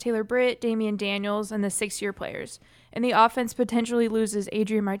in Cam Taylor-Britt, Damian Daniels, and the 6-year players. And the offense potentially loses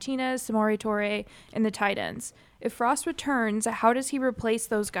Adrian Martinez, Samori Toure, and the tight ends. If Frost returns, how does he replace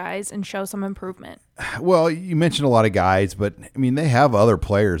those guys and show some improvement? Well, you mentioned a lot of guys, but they have other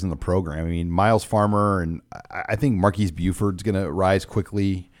players in the program. Miles Farmer, and I think Marquise Buford's going to rise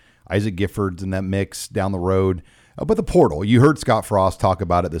quickly. Isaac Gifford's in that mix down the road. But the portal, you heard Scott Frost talk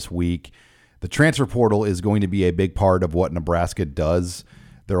about it this week. The transfer portal is going to be a big part of what Nebraska does.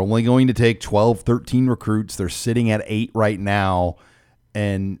 They're only going to take 12, 13 recruits. They're sitting at 8 right now.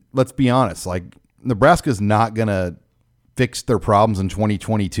 And let's be honest, Nebraska's not going to fix their problems in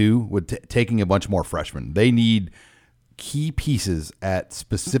 2022 with taking a bunch more freshmen. They need key pieces at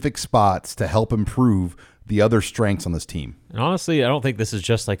specific spots to help improve the other strengths on this team. And honestly, I don't think this is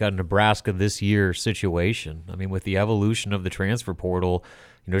just like a Nebraska this year situation. With the evolution of the transfer portal,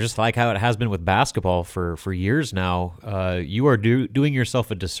 just like how it has been with basketball for years now, you are doing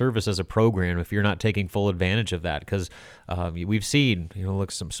yourself a disservice as a program if you're not taking full advantage of that. Because we've seen,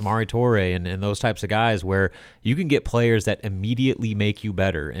 some Samori Toure and those types of guys where you can get players that immediately make you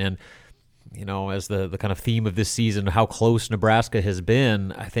better. And as the kind of theme of this season, how close Nebraska has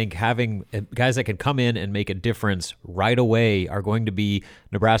been, I think having guys that can come in and make a difference right away are going to be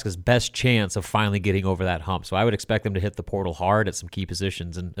Nebraska's best chance of finally getting over that hump. So I would expect them to hit the portal hard at some key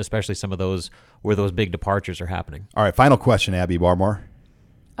positions, and especially some of those where those big departures are happening. All right, final question, Abby Barmore.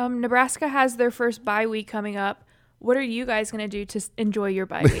 Nebraska has their first bye week coming up. What are you guys going to do to enjoy your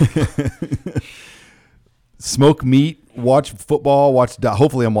bye week? Smoke meat, watch football,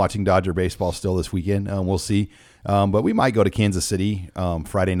 hopefully I'm watching Dodger baseball still this weekend. We'll see. But we might go to Kansas City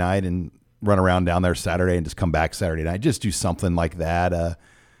Friday night and run around down there Saturday and just come back Saturday night. Just do something like that.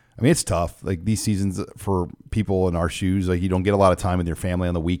 It's tough. These seasons for people in our shoes, you don't get a lot of time with your family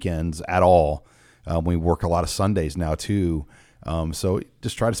on the weekends at all. We work a lot of Sundays now too. So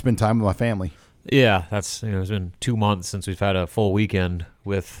just try to spend time with my family. Yeah, that's it's been 2 months since we've had a full weekend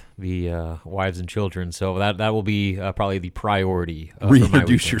with the wives and children. So that will be probably the priority.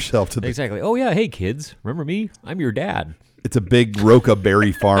 Reintroduce yourself to exactly. Oh yeah, hey kids, remember me? I'm your dad. It's a big Roca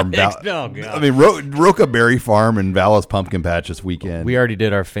Berry Farm. Roca Berry Farm and Vallis Pumpkin Patch this weekend. We already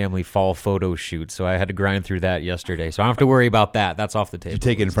did our family fall photo shoot, so I had to grind through that yesterday. So I don't have to worry about that. That's off the table. You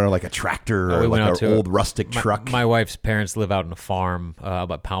take it in front of like a tractor or like an old rustic truck. My wife's parents live out in a farm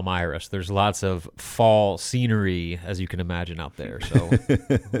about Palmyra. So there's lots of fall scenery, as you can imagine, out there. So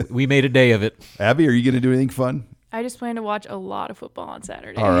we made a day of it. Abby, are you going to do anything fun? I just plan to watch a lot of football on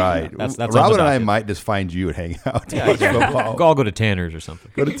Saturday. All right. That's Robin and I might just find you and hang out to watch football. I'll go to Tanner's or something.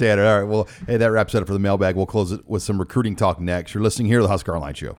 Go to Tanner. All right. Well, hey, that wraps it up for the mailbag. We'll close it with some recruiting talk next. You're listening here to the Husker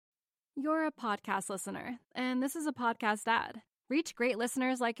Online Show. You're a podcast listener, and this is a podcast ad. Reach great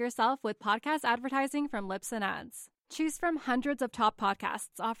listeners like yourself with podcast advertising from Libsyn Ads. Choose from hundreds of top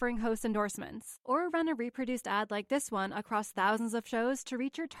podcasts offering host endorsements, or run a reproduced ad like this one across thousands of shows to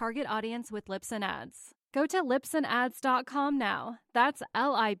reach your target audience with Libsyn Ads. Go to libsynads.com now. That's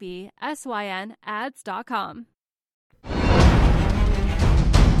LIBSYN ads.com.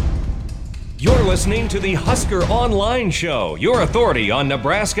 You're listening to the Husker Online Show, your authority on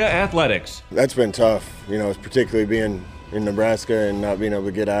Nebraska athletics. That's been tough, particularly being in Nebraska and not being able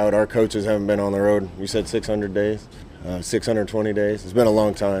to get out. Our coaches haven't been on the road. You said 600 days, 620 days. It's been a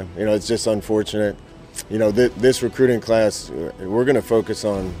long time. It's just unfortunate. This recruiting class, we're going to focus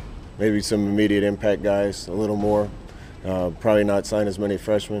on maybe some immediate impact guys a little more. Probably not sign as many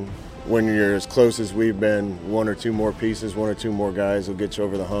freshmen. When you're as close as we've been, one or two more pieces, one or two more guys will get you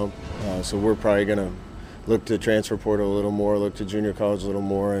over the hump. So we're probably going to look to transfer portal a little more, look to junior college a little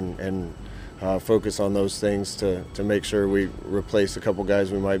more, and focus on those things to make sure we replace a couple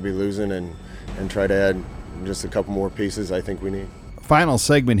guys we might be losing and try to add just a couple more pieces I think we need. Final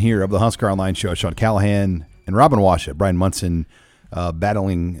segment here of the Husker Online Show. Sean Callahan and Robin Washut. Brian Munson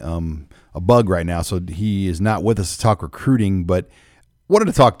battling a bug right now, so he is not with us to talk recruiting, but wanted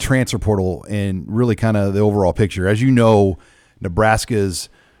to talk transfer portal and really kind of the overall picture. As you know, Nebraska's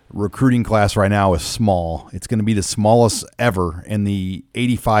recruiting class right now is small. It's going to be the smallest ever in the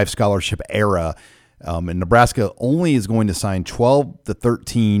 85 scholarship era. And Nebraska only is going to sign 12 to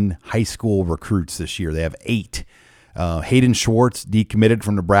 13 high school recruits this year. They have 8. Hayden Schwartz decommitted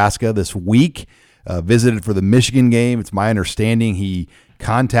from Nebraska this week, visited for the Michigan game. It's my understanding he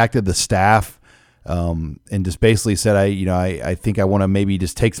contacted the staff and just basically said, I think I want to maybe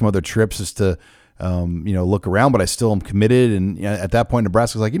just take some other trips just to look around, but I still am committed. And at that point,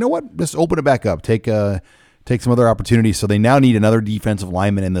 Nebraska's like, you know what, just open it back up, take some other opportunities. So they now need another defensive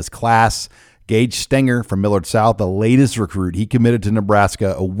lineman in this class. Gage Stenger from Millard South, the latest recruit, he committed to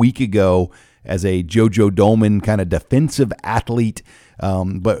Nebraska a week ago as a JoJo Domann kind of defensive athlete.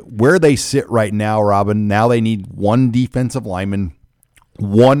 But where they sit right now, Robin, now they need one defensive lineman,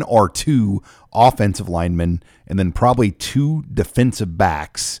 1 or 2 offensive linemen, and then probably 2 defensive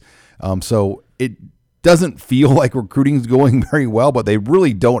backs. So it doesn't feel like recruiting is going very well, but they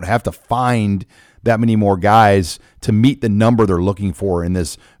really don't have to find that many more guys to meet the number they're looking for in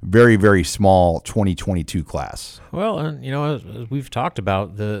this very, very small 2022 class. Well, and as we've talked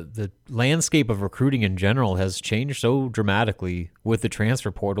about, the landscape of recruiting in general has changed so dramatically with the transfer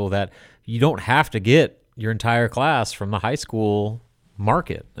portal that you don't have to get your entire class from the high school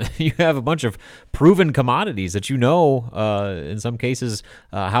market. You have a bunch of proven commodities that in some cases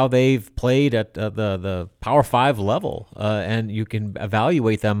how they've played at the Power 5 level, and you can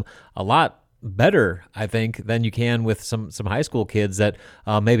evaluate them a lot better, I think, than you can with some high school kids that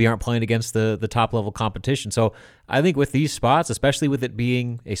maybe aren't playing against the top level competition. So I think with these spots, especially with it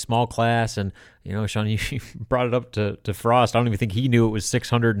being a small class, and Sean, you brought it up to Frost. I don't even think he knew it was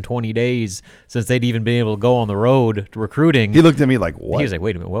 620 days since they'd even been able to go on the road to recruiting. He looked at me like, what? He was like,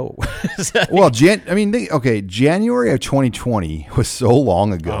 wait a minute, whoa. Well, January of 2020 was so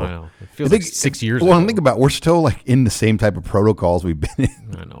long ago. I know. It feels like 6 years ago. Well, think about it, we're still like in the same type of protocols we've been in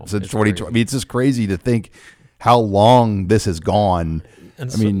since 2020. I mean, it's just crazy to think how long this has gone.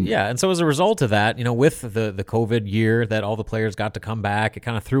 And so as a result of that, with the COVID year that all the players got to come back, it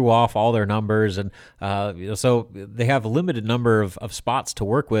kind of threw off all their numbers, and so they have a limited number of spots to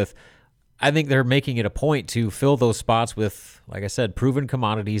work with. I think they're making it a point to fill those spots with, like I said, proven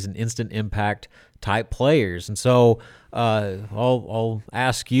commodities and instant impact type players. And so I'll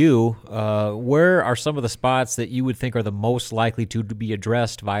ask you, where are some of the spots that you would think are the most likely to be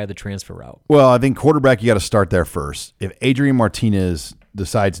addressed via the transfer route? Well, I think quarterback, you got to start there first. If Adrian Martinez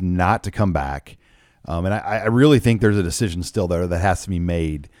decides not to come back, and I really think there's a decision still there that has to be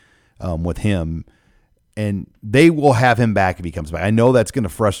made with him. And they will have him back if he comes back. I know that's going to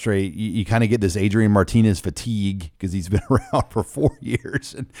frustrate. You kind of get this Adrian Martinez fatigue because he's been around for 4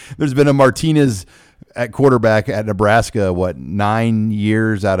 years. And there's been a Martinez at quarterback at Nebraska, 9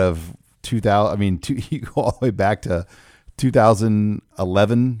 years out of 2000. I mean, you go all the way back to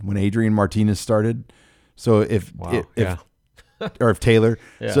 2011 when Adrian Martinez started. So if Taylor.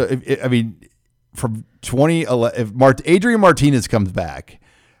 Yeah. So from 2011, if Adrian Martinez comes back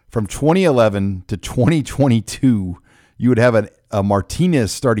from 2011 to 2022, you would have a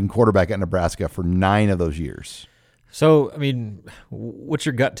Martinez starting quarterback at Nebraska for 9 of those years. So, what's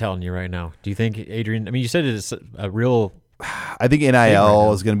your gut telling you right now? Do you think Adrian? You said it's a real. I think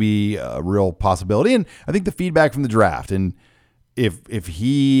NIL is going to be a real possibility, and I think the feedback from the draft, and if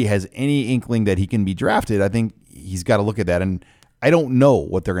he has any inkling that he can be drafted, I think he's got to look at that. And I don't know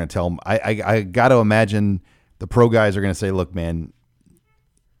what they're going to tell him. I got to imagine the pro guys are going to say, "Look, man,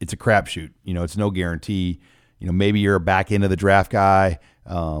 it's a crapshoot. It's no guarantee. Maybe you're a back end of the draft guy,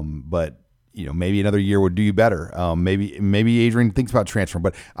 but." Maybe another year would do you better. Maybe Adrian thinks about transferring,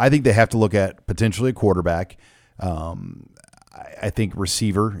 but I think they have to look at potentially a quarterback. I think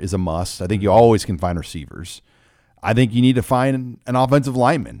receiver is a must. I think you always can find receivers. I think you need to find an offensive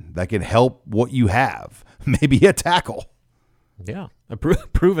lineman that can help what you have. Maybe a tackle. Yeah, a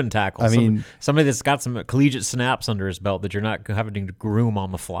proven tackle. Somebody that's got some collegiate snaps under his belt that you're not having to groom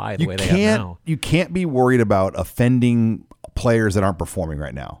on the fly the way they have now. You can't be worried about offending players that aren't performing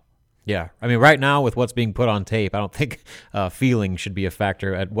right now. Yeah, right now with what's being put on tape, I don't think feeling should be a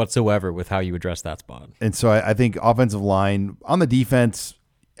factor whatsoever with how you address that spot. And so I think offensive line, on the defense,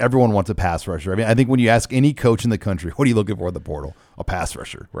 everyone wants a pass rusher. I think when you ask any coach in the country, what are you looking for in the portal? A pass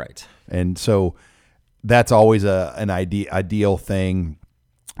rusher. Right. And so that's always an ideal thing,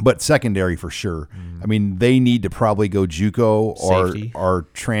 but secondary for sure. They need to probably go JUCO or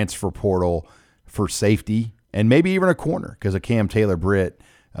transfer portal for safety and maybe even a corner because of Cam Taylor-Britt.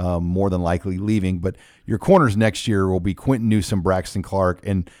 More than likely leaving, but your corners next year will be Quentin Newsome, Braxton Clark,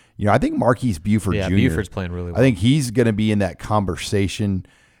 and I think Marquise Buford Jr. Yeah, Buford's playing really well. I think he's going to be in that conversation.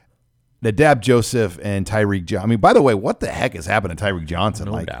 Nadab Joseph and Tyreek Johnson. By the way, what the heck has happened to Tyreek Johnson?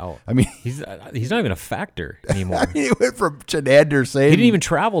 No doubt. He's not even a factor anymore. He went from Chenander saying he didn't even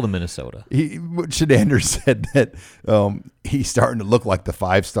travel to Minnesota. Chenander said that he's starting to look like the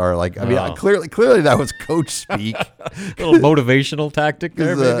 5-star. Clearly that was coach speak. A little motivational tactic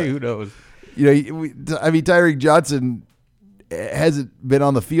there, maybe. Who knows? Tyreek Johnson hasn't been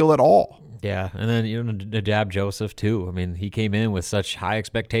on the field at all. Yeah, and then Nadab Joseph too. He came in with such high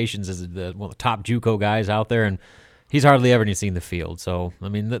expectations as one of the top JUCO guys out there, and he's hardly ever seen the field. So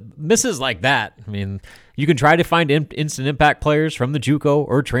the misses like that. You can try to find instant impact players from the JUCO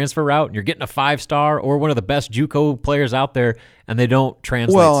or transfer route, and you're getting a 5-star or one of the best JUCO players out there, and they don't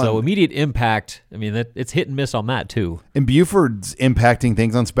translate. So immediate impact. It's hit and miss on that too. And Buford's impacting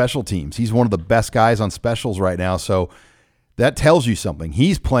things on special teams. He's one of the best guys on specials right now. So. That tells you something.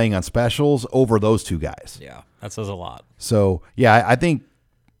 He's playing on specials over those two guys. Yeah, that says a lot. So, yeah, I think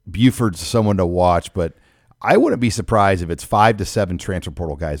Buford's someone to watch, but I wouldn't be surprised if it's 5 to 7 transfer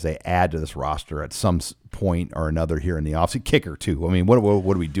portal guys they add to this roster at some point or another here in the offseason. Kicker, too. What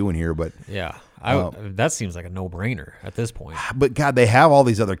are we doing here? But yeah, that seems like a no-brainer at this point. But, God, they have all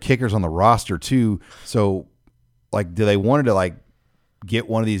these other kickers on the roster, too. So, do they want to, get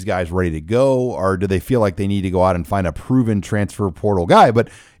one of these guys ready to go, or do they feel like they need to go out and find a proven transfer portal guy? But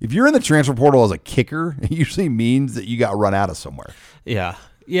if you're in the transfer portal as a kicker, it usually means that you got run out of somewhere. Yeah.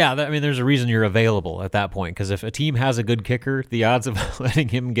 There's a reason you're available at that point, because if a team has a good kicker, the odds of letting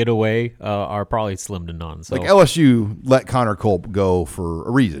him get away are probably slim to none. So. LSU let Connor Culp go for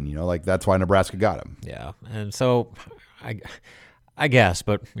a reason, that's why Nebraska got him. Yeah, and so I guess,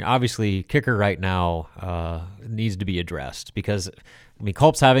 but obviously kicker right now needs to be addressed because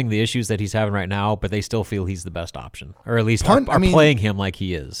Culp's having the issues that he's having right now, but they still feel he's the best option, or at least are playing him like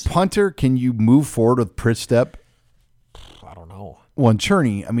he is. Punter, can you move forward with Prittstep? I don't know. Well, and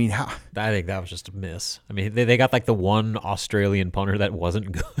Cherney, how? I think that was just a miss. They got the one Australian punter that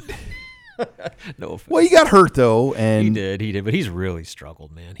wasn't good. No offense. Well, he got hurt though, and he did, but he's really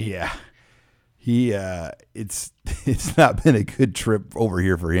struggled, man. Yeah. It's not been a good trip over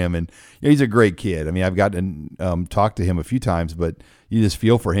here for him, and he's a great kid. I've gotten to talk to him a few times, but you just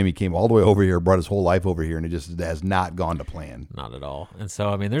feel for him. He came all the way over here, brought his whole life over here, and it just has not gone to plan. Not at all. And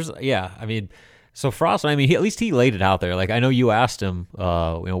so so Frost, at least he laid it out there. I know you asked him,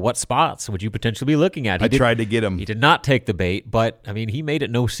 what spots would you potentially be looking at? I tried to get him. He did not take the bait, but he made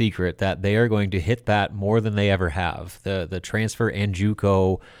it no secret that they are going to hit that more than they ever have. The transfer and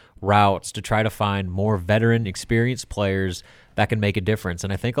JUCO routes to try to find more veteran, experienced players that can make a difference.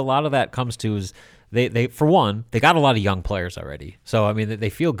 And I think a lot of that comes to is they for one, they got a lot of young players already. So, I mean,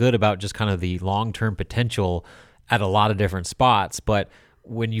 they feel good about just kind of the long-term potential at a lot of different spots. But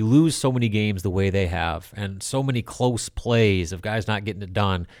when you lose so many games the way they have and so many close plays of guys not getting it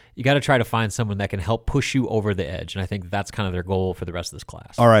done, you got to try to find someone that can help push you over the edge. And I think that's kind of their goal for the rest of this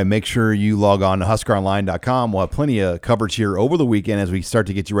class. All right, make sure you log on to HuskerOnline.com. We'll have plenty of coverage here over the weekend as we start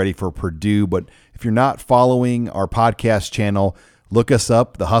to get you ready for Purdue. But if you're not following our podcast channel, look us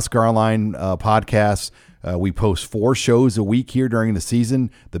up, the Husker Online podcast. We post 4 shows a week here during the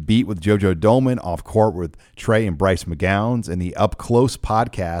season. The Beat with JoJo Doman, Off Court with Trey and Bryce McGowns, and the Up Close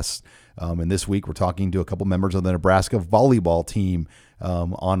podcast. And this week we're talking to a couple members of the Nebraska volleyball team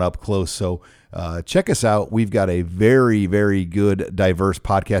on Up Close. So check us out. We've got a very, very good, diverse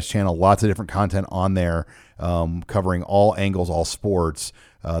podcast channel. Lots of different content on there covering all angles, all sports.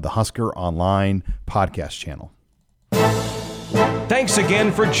 The Husker Online podcast channel. Thanks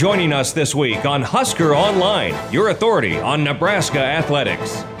again for joining us this week on Husker Online, your authority on Nebraska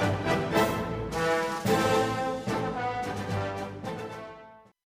athletics.